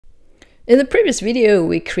In the previous video,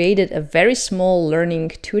 we created a very small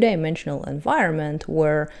learning two-dimensional environment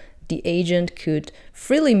where the agent could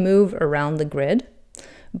freely move around the grid.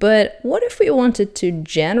 But what if we wanted to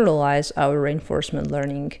generalize our reinforcement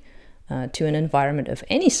learning to an environment of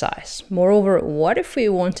any size? Moreover, what if we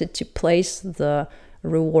wanted to place the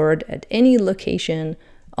reward at any location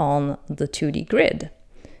on the 2D grid?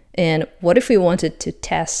 And what if we wanted to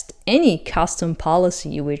test any custom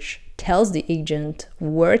policy which tells the agent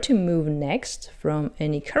where to move next from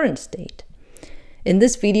any current state? In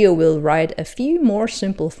this video, we'll write a few more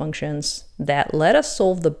simple functions that let us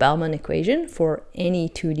solve the Bellman equation for any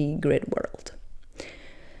 2D grid world.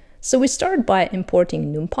 So we start by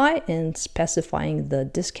importing Numpy and specifying the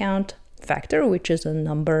discount factor, which is a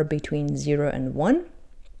number between 0 and 1.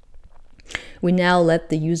 We now let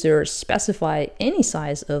the user specify any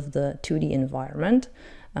size of the 2D environment.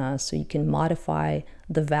 So you can modify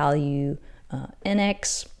the value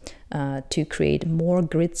nx to create more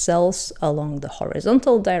grid cells along the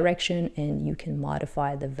horizontal direction, and you can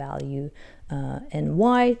modify the value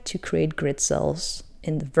ny to create grid cells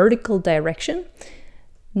in the vertical direction.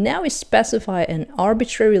 Now we specify an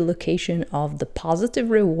arbitrary location of the positive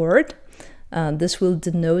reward. This will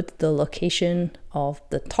denote the location of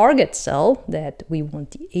the target cell that we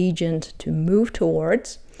want the agent to move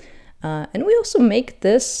towards. And we also make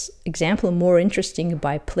this example more interesting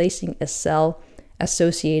by placing a cell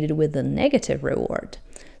associated with a negative reward.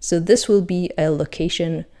 So this will be a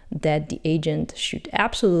location that the agent should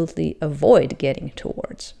absolutely avoid getting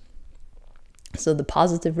towards. So the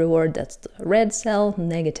positive reward, that's the red cell;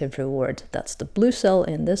 negative reward, that's the blue cell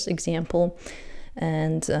in this example.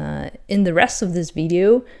 And in the rest of this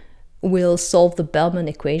video, we'll solve the Bellman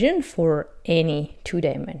equation for any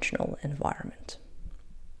two-dimensional environment.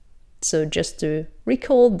 So just to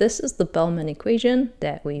recall, this is the Bellman equation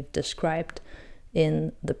that we've described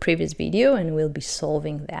in the previous video, and we'll be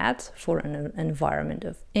solving that for an environment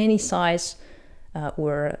of any size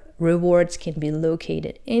where rewards can be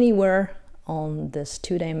located anywhere on this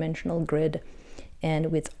two-dimensional grid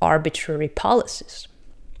and with arbitrary policies.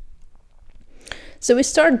 So we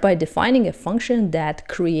start by defining a function that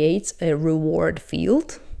creates a reward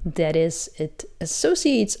field. That is, it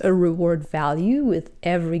associates a reward value with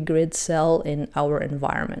every grid cell in our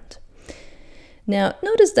environment. Now,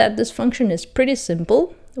 notice that this function is pretty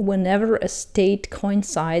simple. Whenever a state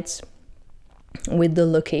coincides with the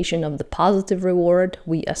location of the positive reward,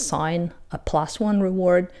 we assign a +1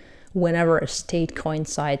 reward. Whenever a state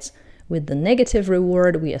coincides with the negative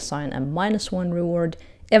reward, we assign a -1 reward.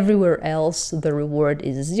 Everywhere else, the reward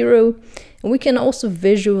is 0. And we can also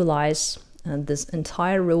visualize this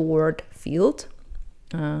entire reward field,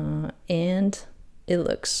 and it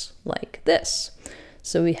looks like this.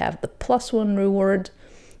 So we have the +1 reward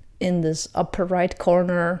in this upper right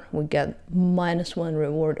corner, we get -1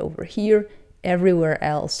 reward over here. Everywhere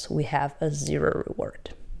else we have a 0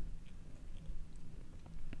 reward.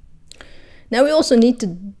 Now we also need to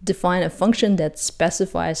define a function that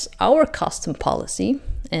specifies our custom policy,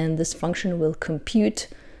 and this function will compute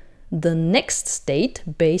the next state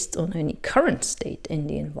based on any current state in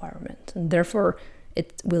the environment. And therefore,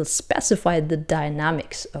 it will specify the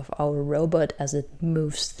dynamics of our robot as it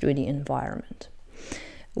moves through the environment.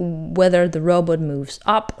 Whether the robot moves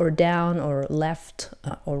up or down or left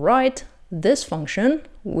or right, this function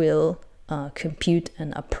will compute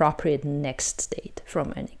an appropriate next state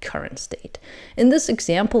from any current state. In this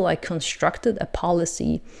example, I constructed a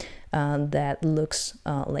policy that looks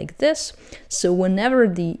like this. So whenever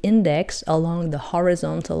the index along the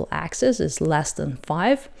horizontal axis is less than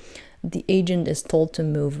 5, the agent is told to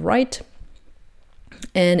move right.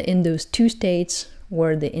 And in those two states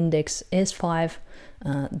where the index is 5,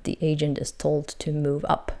 the agent is told to move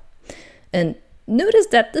up. And notice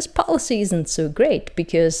that this policy isn't so great,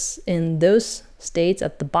 because in those states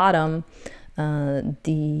at the bottom,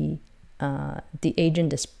 the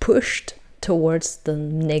agent is pushed towards the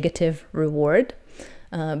negative reward.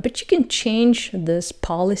 But you can change this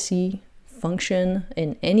policy function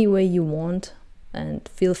in any way you want, and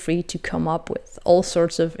feel free to come up with all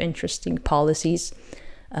sorts of interesting policies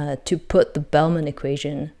to put the Bellman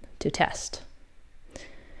equation to test.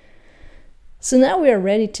 So now we are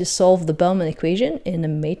ready to solve the Bellman equation in a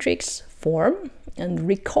matrix form, and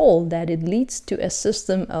recall that it leads to a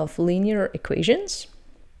system of linear equations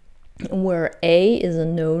where A is a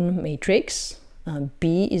known matrix,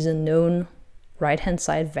 B is a known right-hand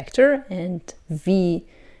side vector, and V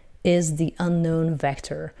is the unknown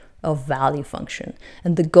vector of value function.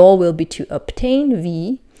 And the goal will be to obtain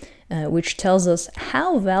V, which tells us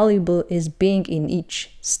how valuable is being in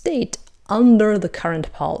each state under the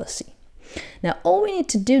current policy. Now, all we need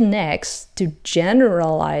to do next to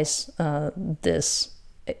generalize this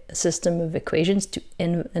system of equations to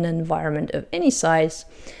an environment of any size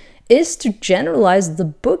is to generalize the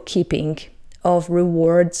bookkeeping of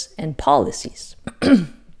rewards and policies.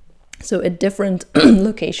 So a different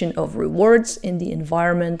location of rewards in the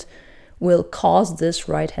environment will cause this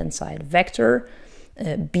right-hand side vector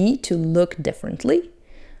b to look differently.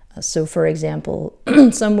 So for example,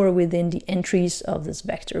 somewhere within the entries of this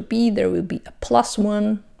vector b, there will be a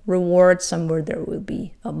 +1 reward, somewhere there will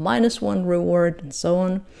be a -1 reward, and so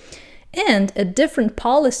on. And a different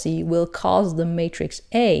policy will cause the matrix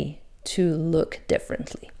A to look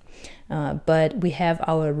differently. But we have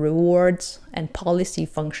our rewards and policy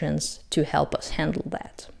functions to help us handle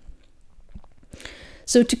that.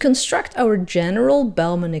 So to construct our general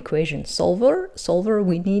Bellman equation solver,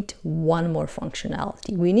 we need one more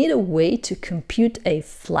functionality. We need a way to compute a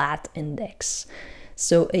flat index.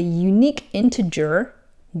 So a unique integer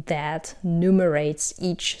that numerates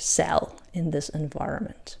each cell in this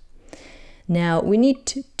environment. Now we need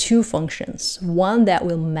two functions. One that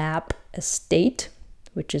will map a state,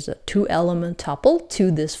 which is a 2-element tuple,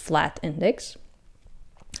 to this flat index.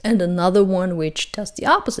 And another one which does the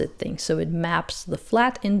opposite thing. So it maps the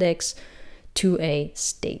flat index to a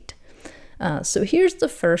state. So here's the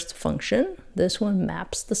first function. This one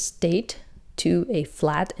maps the state to a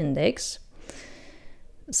flat index.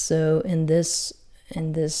 So in this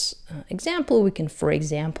example, we can, for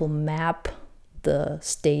example, map the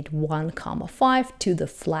state 1, 5 to the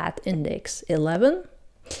flat index 11.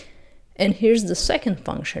 And here's the second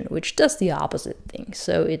function, which does the opposite thing.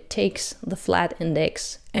 So it takes the flat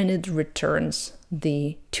index and it returns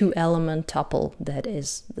the 2-element tuple that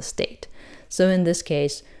is the state. So in this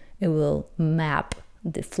case, it will map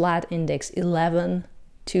the flat index 11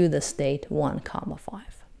 to the state 1, 5.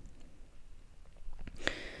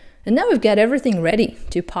 And now we've got everything ready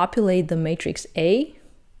to populate the matrix A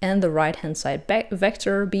and the right-hand side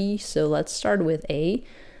vector B. So let's start with A.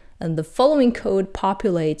 And the following code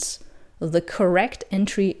populates the correct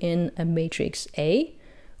entry in a matrix A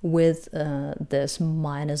with this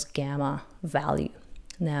 -gamma value.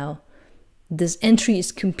 Now, this entry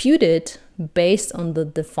is computed based on the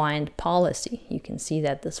defined policy. You can see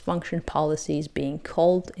that this function policy is being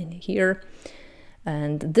called in here.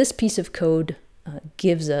 And this piece of code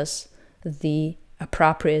gives us the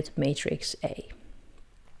appropriate matrix A.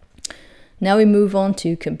 Now we move on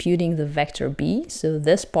to computing the vector B. So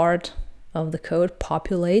this part of the code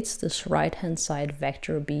populates this right-hand side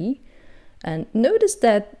vector B. And notice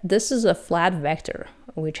that this is a flat vector,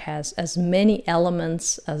 which has as many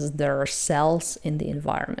elements as there are cells in the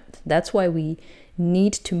environment. That's why we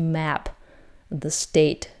need to map the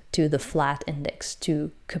state to the flat index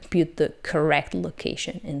to compute the correct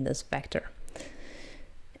location in this vector.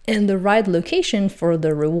 And the right location for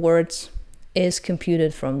the rewards is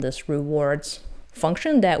computed from this rewards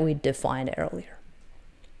function that we defined earlier.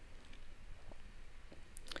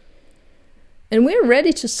 And we're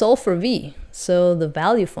ready to solve for v, so the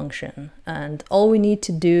value function. And all we need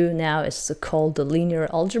to do now is to call the linear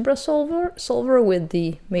algebra solver with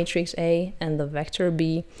the matrix A and the vector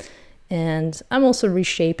B. And I'm also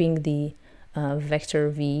reshaping the vector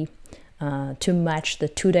v to match the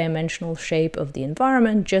 2-dimensional shape of the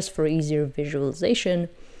environment just for easier visualization.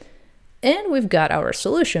 And we've got our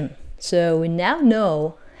solution. So we now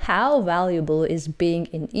know how valuable is being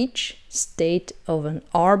in each state of an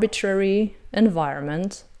arbitrary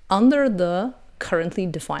environment under the currently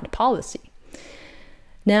defined policy.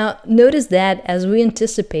 Now, notice that as we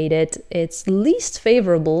anticipated, it's least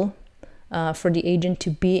favorable for the agent to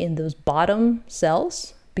be in those bottom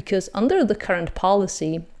cells, because under the current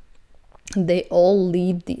policy, they all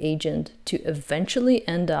lead the agent to eventually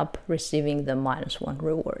end up receiving the -1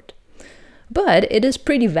 reward. But it is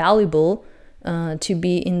pretty valuable to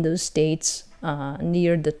be in those states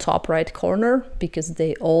near the top right corner, because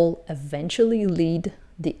they all eventually lead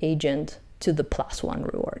the agent to the +1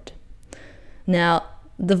 reward. Now,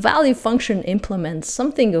 the value function implements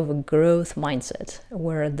something of a growth mindset,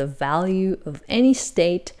 where the value of any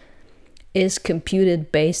state is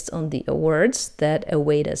computed based on the awards that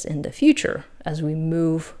await us in the future as we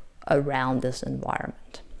move around this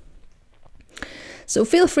environment. So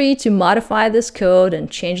feel free to modify this code and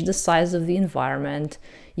change the size of the environment.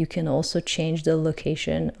 You can also change the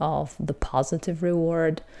location of the positive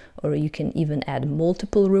reward, or you can even add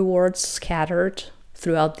multiple rewards scattered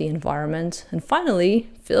throughout the environment. And finally,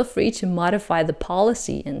 feel free to modify the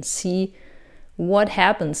policy and see what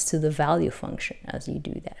happens to the value function as you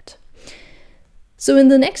do that. So in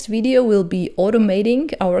the next video, we'll be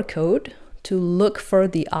automating our code to look for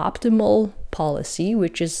the optimal policy,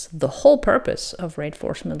 which is the whole purpose of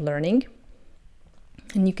reinforcement learning.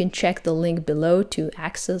 And you can check the link below to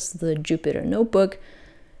access the Jupyter notebook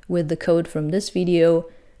with the code from this video.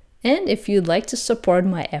 And if you'd like to support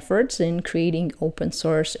my efforts in creating open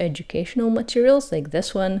source educational materials like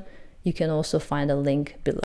this one, you can also find a link below.